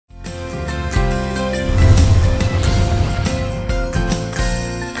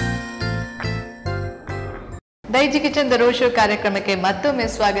Daiji kitchen the ರೋಶೋ ಕಾರ್ಯಕ್ರಮಕ್ಕೆ ಮತ್ತೊಮ್ಮೆ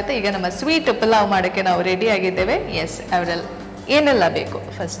ಸ್ವಾಗತ. ಈಗ ನಮ್ಮ ಸ್ವೀಟ್ ಪುಲಾವ್ ಮಾಡೋಕ್ಕೆ ನಾವು ರೆಡಿ ಆಗಿದ್ದೇವೆ. ಎಸ್, ಅವರಲ್ಲಿ ಏನೆಲ್ಲ ಬೇಕು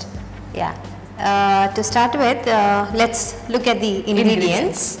first? To start with, let's look at the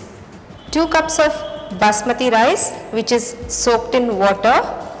ingredients. 2 cups of basmati rice which is soaked in water,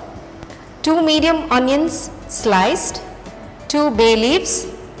 2 medium onions sliced, 2 bay leaves,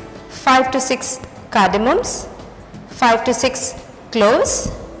 5 to 6 cardamoms, 5 to 6 cloves,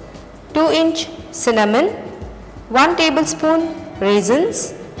 2-inch cinnamon, 1 tablespoon raisins,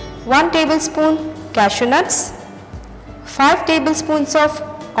 1 tablespoon cashew nuts, 5 tablespoons of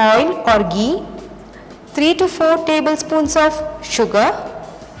oil or ghee, 3 to 4 tablespoons of sugar,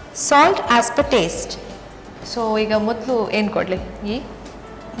 salt as per taste. So ಈಗ ಮೊದಲು ಏನು ಕೊಡಲಿ?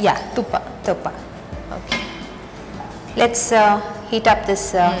 ತುಪ್ಪ. Okay. Let's heat up this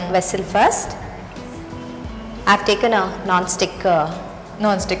vessel first. I've taken a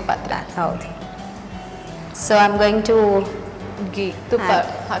non-stick ಪಾತ್ರ. ಹೌದು. So I'm going to ತುಪ್ಪ.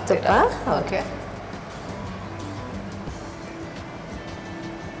 Okay.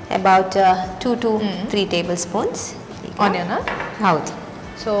 About 2 to 3 tablespoons. Onion. ಹೌದು.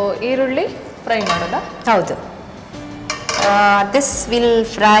 So ಈರುಳ್ಳಿ ಫ್ರೈ ಮಾಡೋದಾ? ಹೌದು. This will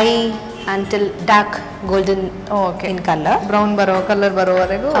fry until dark golden in color. Brown colour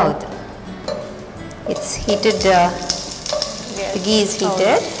ಬರೋವರೆಗೂ. ಹೌದು. It's heated. The ghee is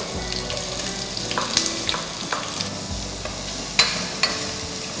heated.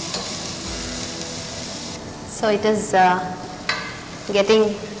 So it is getting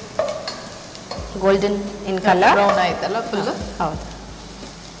golden in color. Brown ಆಯ್ತಲ್ಲ full. ಹೌದು.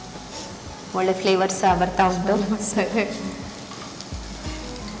 ಒಳ್ಳೆ flavours ಬರ್ತಾ ಉಂಟು.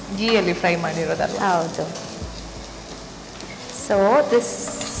 ಗೀಯಲ್ಲಿ ಫ್ರೈ ಮಾಡಿರೋದಲ್ಲ? ಹೌದು. So this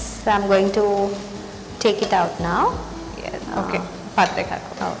I'm going to take it out now. Okay, ಪಾತ್ರೆಗೆ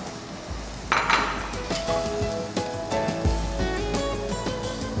ಹಾಕು. ಹೌದು.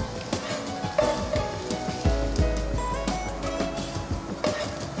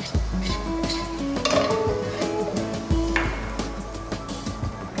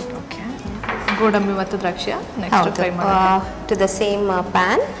 ಗೋಡಂಬಿ ಮತ್ತು ದ್ರಾಕ್ಷಿ ನೆಕ್ಸ್ಟ್ ಫ್ರೈ ಮಾಡಿ. ಟು ದ ಸೇಮ್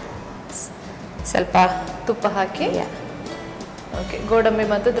ಪ್ಯಾನ್ ಸ್ವಲ್ಪ ತುಪ್ಪ ಹಾಕಿ. ಓಕೆ, ಗೋಡಂಬಿ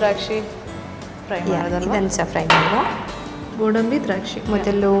ಮತ್ತು ದ್ರಾಕ್ಷಿ ಫ್ರೈ ಮಾಡೋದಲ್ಲ? ಇದನ್ನು ಸಹ ಫ್ರೈ ಮಾಡುವ. ಗೋಡಂಬಿ ದ್ರಾಕ್ಷಿ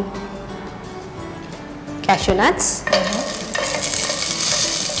ಮೊದಲು cashew nuts,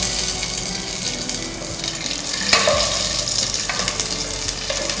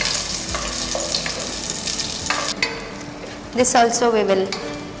 this also we will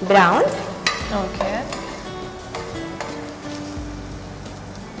brown. Okay.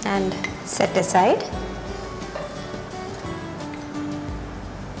 And set aside.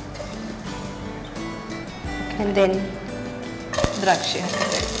 And then ದ್ರಾಕ್ಷಿ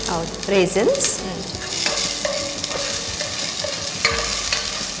out raisins.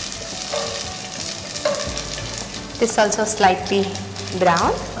 This also slightly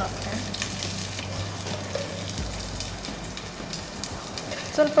brown. Okay.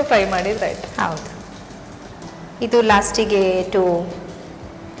 ಸ್ವಲ್ಪ ಫ್ರೈ ಮಾಡಿದ್ರೆ ಆಯ್ತು. ಹೌದು. ಇದು ಲಾಸ್ಟಿಗೆ ಟು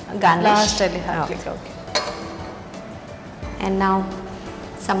garnish. ಲಾಸ್ಟಲ್ಲಿ ಹಾಕಲಿಕ್ಕೆ. Okay. And now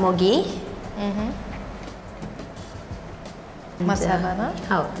some more ghee. ಮಸಾಲಾನ?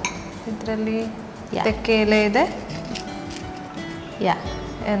 ಹೌದು. ಇದರಲ್ಲಿ ತೆಕ್ಕೆ ಎಲೆ ಇದೆ.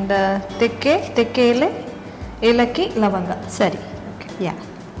 ಆ್ಯಂಡ್ ತೆಕ್ಕೆ ಎಲೆ, ಏಲಕ್ಕಿ, ಲವಂಗ. ಸರಿ.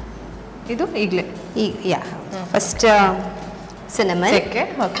 ಇದು ಈಗಲೇ ಫಸ್ಟ್ ಸಿನಮನ್. ತೆಕ್ಕೆ.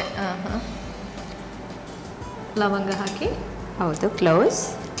 ಓಕೆ. ಲವಂಗ ಹಾಕಿ. ಹೌದು. ಕ್ಲೋವ್ಸ್.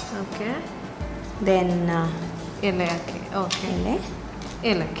 ಓಕೆ. ದೆನ್ ಎಲೆ ಹಾಕಿ. ಓಕೆ. ಎಲೆ,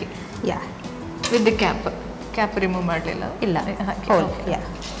 ಏಲಕ್ಕಿ. ವಿತ್ ದಿ ಕ್ಯಾಪ್ ರಿಮೂವ್ ಮಾಡಲಿಲ್ಲ? ಇಲ್ಲ. ಹಾಕಿ.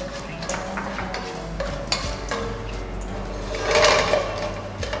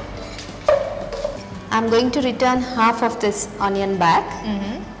 I'm going to return half of this onion back.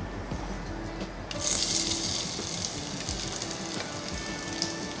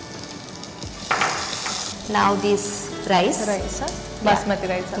 Now this rice. Basmati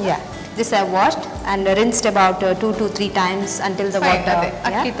rice. This I washed and rinsed about 2 to 3 times until the water.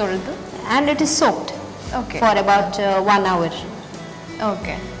 ಅಕ್ಕಿ ತೊಳೆದು. And it is soaked for about 1 hour.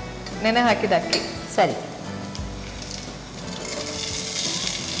 Okay. ನೆನೆ ಹಾಕಿದ ಅಕ್ಕಿ. ಸರಿ.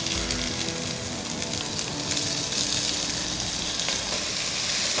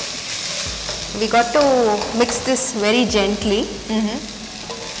 We got to mix this very gently.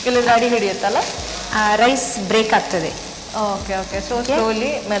 ಇಲ್ಲಿ ಗಾಡಿ ಹಿಡಿಯುತ್ತಲ್ಲ? Rice break ಆಗ್ತದೆ. Okay. So slowly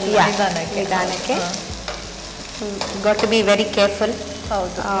ನಿಧಾನಕ್ಕೆ. Got to be very careful.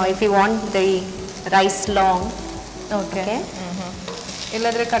 ಹೌದು. If you want the rice long. Okay.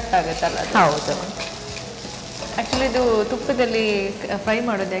 ಇಲ್ಲದ್ರೆ ಕಟ್ ಆಗುತ್ತಲ್ಲ? ಹೌದು. ಆಕ್ಚುಲಿ ಇದು ತುಪ್ಪದಲ್ಲಿ ಫ್ರೈ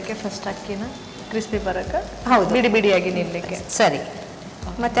ಮಾಡೋದು ಯಾಕೆ ಫಸ್ಟ್ ಅಕ್ಕಿನ ಕ್ರಿಸ್ಪಿ ಬರಕ್ಕೆ ಹೌದು ಬಿಡಿ ಬಿಡಿಯಾಗಿ ನಿಲ್ಲಕ್ಕೆ ಸರಿ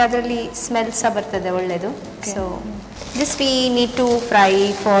ಮತ್ತು ಅದರಲ್ಲಿ ಸ್ಮೆಲ್ ಸಹ ಬರ್ತದೆ ಒಳ್ಳೆಯದು so this we need to fry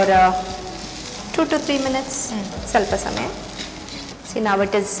for 2 to 3 minutes ಸ್ವಲ್ಪ ಸಮಯ C now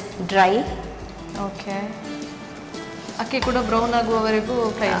it is dry okay ಅಕ್ಕಿ ಕೂಡ ಬ್ರೌನ್ ಆಗುವವರೆಗೂ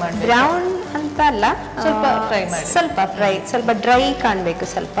ಫ್ರೈ ಮಾಡಿ ಬ್ರೌನ್ ಅಂತ ಅಲ್ಲ ಸ್ವಲ್ಪ ಫ್ರೈ ಮಾಡಿ ಸ್ವಲ್ಪ ಡ್ರೈ ಕಾಣಬೇಕು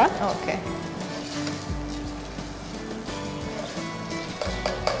ಸ್ವಲ್ಪ okay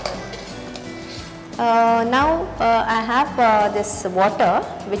now I have this water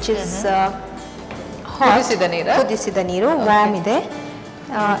which is ಕುದಿಸಿದ ನೀರು warm ಇದೆ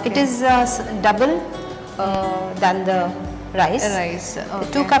it is double than the rice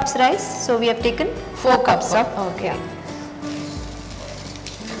okay. 2 cups rice so we have taken 4 cups of okay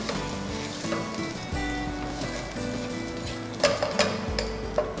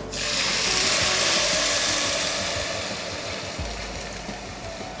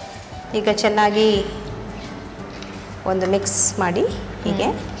ಈಗ ಚೆನ್ನಾಗಿ ಒಂದು ಮಿಕ್ಸ್ ಮಾಡಿ ಹೀಗೆ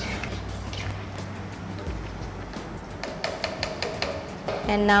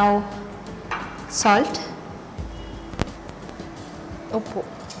and now salt ಉಪ್ಪು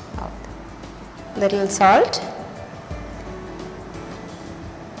little salt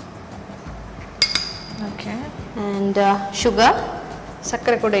okay and sugar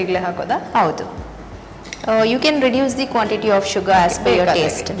ಸಕ್ಕರೆ ಕೂಡ ಈಗಲೇ ಹಾಕೋದಾ ಹೌದು you can reduce the quantity of sugar as per your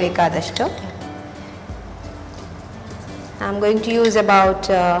taste ಬೇಕಾದಷ್ಟು I'm going to use about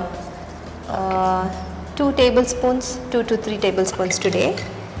 2 tablespoons 2 to 3 tablespoons today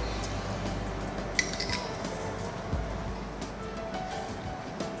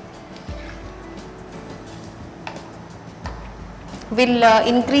we'll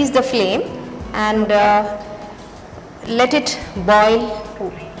increase the flame and let it boil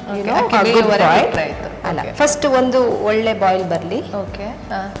you know a good boil ಅಲ್ಲ first ಒಂದು ಒಳ್ಳೆ boil ಬರಲಿ okay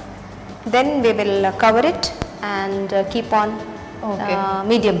then we will cover it and keep on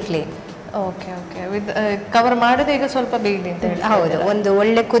medium flame okay okay with cover ಮಾಡೋದು ಈಗ ಸ್ವಲ್ಪ ಬೇಗನೆ ಅಂತ ಹೇಳಿ ಹೌದು ಒಂದು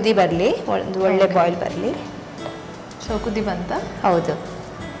ಒಳ್ಳೆ ಕುದಿ ಬರಲಿ ಒಂದು ಒಳ್ಳೆ ಬಾಯ್ಲ್ ಬರಲಿ ಸೊ ಕುದಿ ಬಂತ ಹೌದು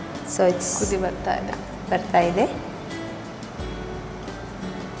ಸೊ ಇಟ್ಸ್ ಕುದಿ ಬರ್ತಾ ಇದೆ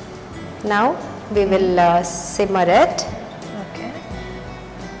now we will simmer it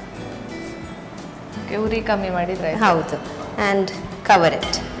ಉರಿ ಕಮ್ಮಿ ಮಾಡಿದ್ರೆ ಹೌದು and cover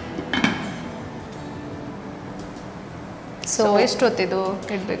it so ಎಷ್ಟು ಹೊತ್ತಿದು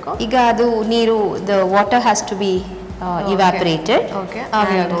ಇಡಬೇಕು ಈಗ ಅದು ನೀರು the water has to be evaporated okay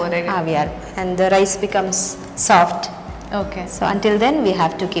and the rice becomes soft okay so until then we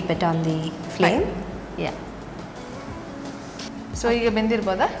have to keep it on the flame yeah so ಈಗ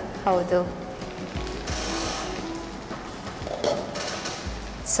ಬೆಂದಿರಬಹುದಾ ಹೌದು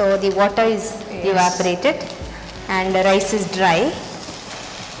so the water is evaporated and the rice is dry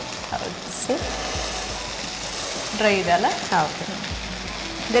see dry idala okay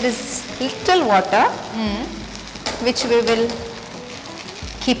there is little water which we will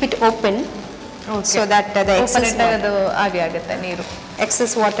keep it open so that the excess ಅದು ಆಗಿ ಆಗುತ್ತೆ ನೀರು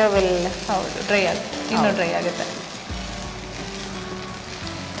excess water will ಹೌದು dry ಆಗುತ್ತೆ ಇನ್ನು dry ಆಗುತ್ತೆ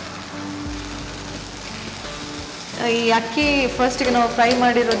ಈ ಅಕ್ಕಿ ಫಸ್ಟ್ಗೆ ನಾವು ಫ್ರೈ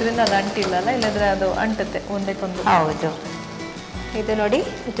ಮಾಡಿರೋದ್ರಿಂದ ಅದು ಅಂಟಿಲ್ಲಲ್ಲ ಇಲ್ಲದ್ರೆ ಅದು ಅಂಟುತ್ತೆ ಒಂದಕ್ಕೊಂದು ಹೌದು ಇದು ನೋಡಿ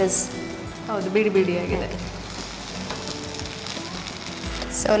ಇಟ್ ಇಸ್ ಹೌದು ಬಿಡಿ ಬಿಡಿ ಆಗಿದೆ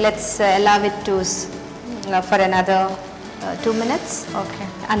so let's allow it to for another 2 minutes okay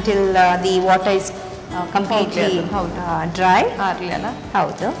until the water is completely dry ಆಗಲಿ ಅಲ್ಲ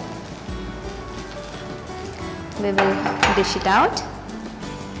ಹೌದು we will dish it out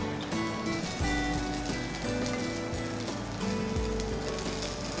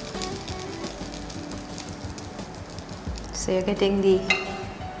so you're getting the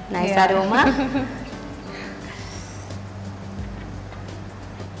nice aroma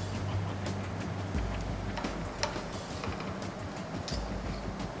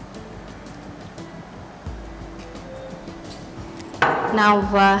now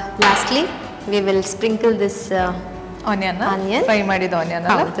lastly we will sprinkle this onion fry ಮಾಡಿದ onion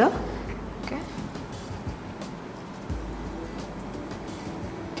ಹೌದು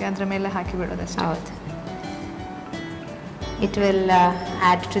okay ಅದರ ಮೇಲೆ ಹಾಕಿ ಬಿಡೋದಷ್ಟೇ ಹೌದು it will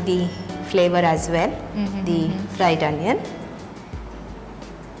add to the flavor as well the fried onion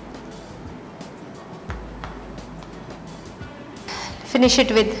finish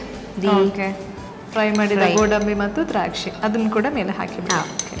it with the fry ಮಾಡಿದ ಗೋಡಂಬಿ ಮತ್ತು ದ್ರಾಕ್ಷಿ ಅದನ್ನು ಕೂಡ ಮೇಲೆ ಹಾಕಿ ಬಿಡಿ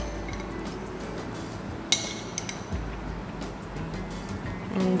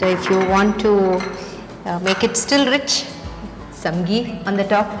and if you want to make it still rich some ghee on the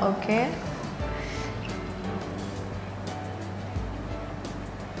top okay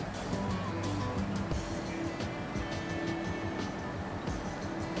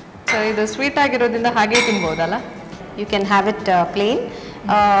so ಇದು sweet ಆಗಿರೋದ್ರಿಂದ ಹಾಗೆ ತಿನ್ಬೋದಲ್ಲ? You can have it plain.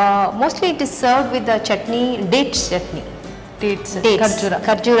 Mostly it is served with the chutney, dates chutney. Dates,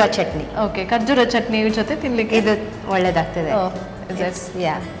 ಖರ್ಜೂರ chutney. Okay, ಖರ್ಜೂರ ಚಟ್ನಿ ಜೊತೆ ತಿನ್ಲಿಕ್ಕೆ ಇದು ಒಳ್ಳೆದಾಗ್ತದೆ.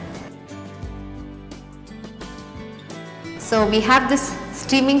 Yeah. So we have this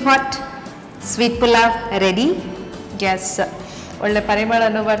steaming hot sweet pulav ready. Yes. ಒಳ್ಳೆ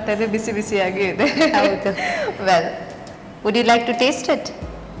ಪರಿಮಳನೂ ಬರ್ತಾ ಇದೆ, ಬಿಸಿ ಬಿಸಿಯಾಗಿ ಇದೆ. ಹೌದು. Well, would you like to taste it?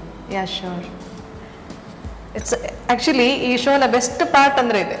 Yeah, sure. It's actually ಈ ಶೋನ ಬೆಸ್ಟ್ ಪಾರ್ಟ್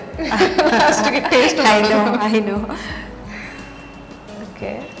ಅಂದ್ರೆ ಇದೆ. ಅಷ್ಟಿಗೆ ಟೇಸ್ಟ್. I know.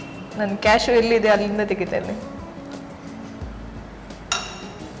 ಓಕೆ, ನನ್ನ ಕ್ಯಾಶು ಎಲ್ಲಿದೆ ಅಲ್ಲಿಂದ ತೆಗಿತೇನೆ.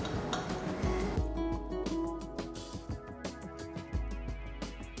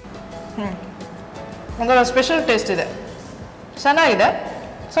 ಒಂಥರ ಸ್ಪೆಷಲ್ ಟೇಸ್ಟ್ ಇದೆ, ಚೆನ್ನಾಗಿದೆ.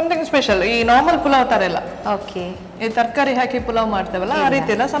 ಸಮಥಿಂಗ್ ಸ್ಪೆಷಲ್, ಈ ನಾರ್ಮಲ್ ಪುಲಾವ್ ಥರ ಇಲ್ಲ. ಓಕೆ, ಈ ತರಕಾರಿ ಹಾಕಿ ಪುಲಾವ್ ಮಾಡ್ತೇವಲ್ಲ ಆ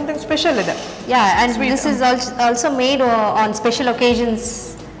ರೀತಿ ಇಲ್ಲ, ಸಮಥಿಂಗ್ ಸ್ಪೆಷಲ್ ಇದೆ. ಯಾ, and this is also made on special occasions.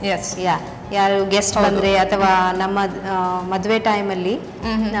 S, ಯಾ, ಯಾರು ಗೆಸ್ಟ್ ಬಂದ್ರೆ ಅಥವಾ ನಮ್ಮ ಮದುವೆ ಟೈಮಲ್ಲಿ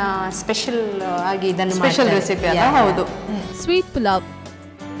ಸ್ಪೆಷಲ್ ಆಗಿ ಇದನ್ನು ಸ್ಪೆಷಲ್ ರೆಸಿಪಿ ಅಲ್ಲ. ಹೌದು. ಸ್ವೀಟ್ ಪುಲಾವ್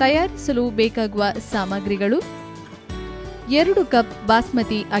ತಯಾರಿಸಲು ಬೇಕಾಗುವ ಸಾಮಗ್ರಿಗಳು: 2 ಕಪ್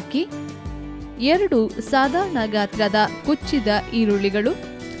ಬಾಸ್ಮತಿ ಅಕ್ಕಿ, 2 ಸಾಧಾರಣ ಗಾತ್ರದ ಕೊಚ್ಚಿದ ಈರುಳ್ಳಿಗಳು,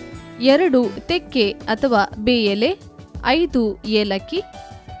 2 ತೆಕ್ಕೆ ಅಥವಾ ಬೇ ಎಲೆ, 5 ಏಲಕ್ಕಿ,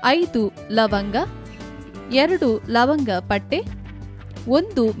 5 ಲವಂಗ, 2 ಲವಂಗ ಪಟ್ಟೆ,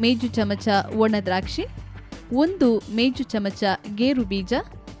 1 ಮೇಜು ಚಮಚ ಒಣ ದ್ರಾಕ್ಷಿ, 1 ಮೇಜು ಚಮಚ ಗೇರು ಬೀಜ,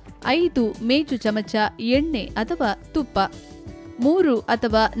 5 ಮೇಜು ಚಮಚ ಎಣ್ಣೆ ಅಥವಾ ತುಪ್ಪ, 3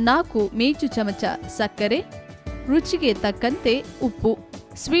 ಅಥವಾ 4 ಮೇಜು ಚಮಚ ಸಕ್ಕರೆ, ರುಚಿಗೆ ತಕ್ಕಂತೆ ಉಪ್ಪು.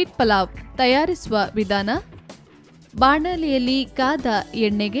 ಸ್ವೀಟ್ ಪಲಾವ್ ತಯಾರಿಸುವ ವಿಧಾನ: ಬಾಣಲೆಯಲ್ಲಿ ಕಾದ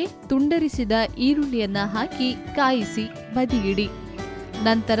ಎಣ್ಣೆಗೆ ತುಂಡರಿಸಿದ ಈರುಳ್ಳಿಯನ್ನ ಹಾಕಿ ಕಾಯಿಸಿ ಬದಿಗಿಡಿ.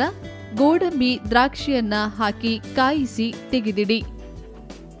 ನಂತರ ಗೋಡಂಬಿ ದ್ರಾಕ್ಷಿಯನ್ನ ಹಾಕಿ ಕಾಯಿಸಿ ತೆಗೆದಿಡಿ.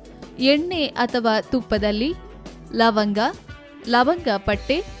 ಎಣ್ಣೆ ಅಥವಾ ತುಪ್ಪದಲ್ಲಿ ಲವಂಗ, ಲವಂಗ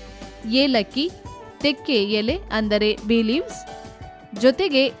ಪಟ್ಟೆ, ಏಲಕ್ಕಿ, ತೆಕ್ಕೆ ಎಲೆ ಅಂದರೆ ಬೇ ಲೀವ್ಸ್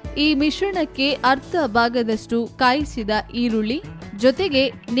ಜೊತೆಗೆ ಈ ಮಿಶ್ರಣಕ್ಕೆ ಅರ್ಧ ಭಾಗದಷ್ಟು ಕಾಯಿಸಿದ ಈರುಳ್ಳಿ ಜೊತೆಗೆ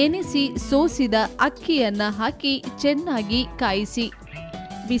ನೆನೆಸಿ ಸೋಸಿದ ಅಕ್ಕಿಯನ್ನ ಹಾಕಿ ಚೆನ್ನಾಗಿ ಕಾಯಿಸಿ.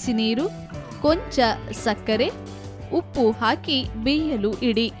 ಬಿಸಿ ನೀರು, ಕೊಂಚ ಸಕ್ಕರೆ, ಉಪ್ಪು ಹಾಕಿ ಬೇಯಲು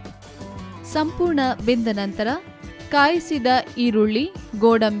ಇಡಿ. ಸಂಪೂರ್ಣ ಬೆಂದ ನಂತರ ಕಾಯಿಸಿದ ಈರುಳ್ಳಿ,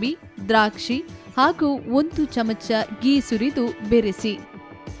 ಗೋಡಂಬಿ, ದ್ರಾಕ್ಷಿ ಹಾಗೂ 1 ಚಮಚ ಗೀ ಸುರಿದು ಬೆರೆಸಿ.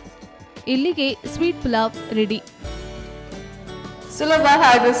 ಇಲ್ಲಿಗೆ ಸ್ವೀಟ್ ಪುಲಾವ್ ರೆಡಿ. ಸುಲಭ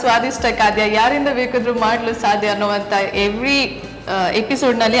ಹಾಗೂ ಸ್ವಾದಿಷ್ಟ ಖಾದ್ಯ, ಯಾರಿಂದ ಬೇಕಾದ್ರೂ ಮಾಡಲು ಸಾಧ್ಯ ಅನ್ನುವಂತ ಎವ್ರಿ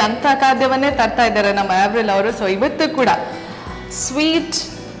ಎಪಿಸೋಡ್ ನಲ್ಲಿ ಅಂತ ಖಾದ್ಯವನ್ನೇ ತರ್ತಾ ಇದ್ದಾರೆ ನಮ್ಮ ಆವ್ರಿಲ್ ಅವರು. ಸೊ ಇವತ್ತು ಕೂಡ ಸ್ವೀಟ್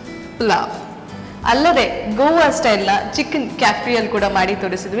ಪುಲಾವ್ ಅಲ್ಲದೆ ಗೋವಾ ಸ್ಟೈಲ್ನ ಚಿಕನ್ ಕ್ಯಾಫ್ರಿಯಲ್ಲಿ ಕೂಡ ಮಾಡಿ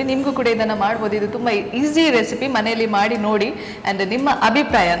ತೋರಿಸಿದ್ವಿ. ನಿಮಗೂ ಕೂಡ ಇದನ್ನು ಮಾಡ್ಬೋದು. ಇದು ತುಂಬ ಈಸಿ ರೆಸಿಪಿ, ಮನೆಯಲ್ಲಿ ಮಾಡಿ ನೋಡಿ ಆ್ಯಂಡ್ ನಿಮ್ಮ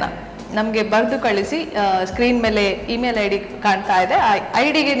ಅಭಿಪ್ರಾಯನ ನಮಗೆ ಬರೆದು ಕಳಿಸಿ. ಸ್ಕ್ರೀನ್ ಮೇಲೆ ಇಮೇಲ್ ಐ ಡಿ ಕಾಣ್ತಾ ಇದೆ, ಆ ಐ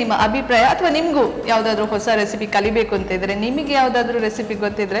ಡಿಗೆ ನಿಮ್ಮ ಅಭಿಪ್ರಾಯ ಅಥವಾ ನಿಮಗೂ ಯಾವುದಾದ್ರೂ ಹೊಸ ರೆಸಿಪಿ ಕಲಿಬೇಕು ಅಂತ ಇದ್ರೆ, ನಿಮಗೆ ಯಾವುದಾದ್ರೂ ರೆಸಿಪಿ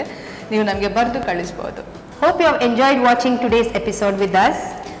ಗೊತ್ತಿದ್ರೆ ನೀವು ನಮಗೆ ಬರೆದು ಕಳಿಸ್ಬೋದು. Hope you have enjoyed watching today's episode with us.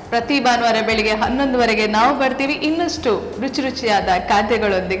 ಪ್ರತಿ ಭಾನುವಾರ ಬೆಳಿಗ್ಗೆ 11ವರೆಗೆ ನಾವು ಬರ್ತೀವಿ ಇನ್ನಷ್ಟು ರುಚಿ ರುಚಿಯಾದ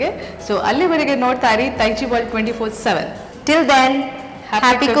ಖಾದ್ಯಗಳೊಂದಿಗೆ. ಸೊ ಅಲ್ಲಿವರೆಗೆ ನೋಡ್ತಾ ಇರಿ DAIJI World 24/7. Till then,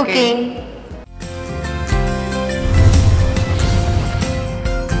 happy cooking.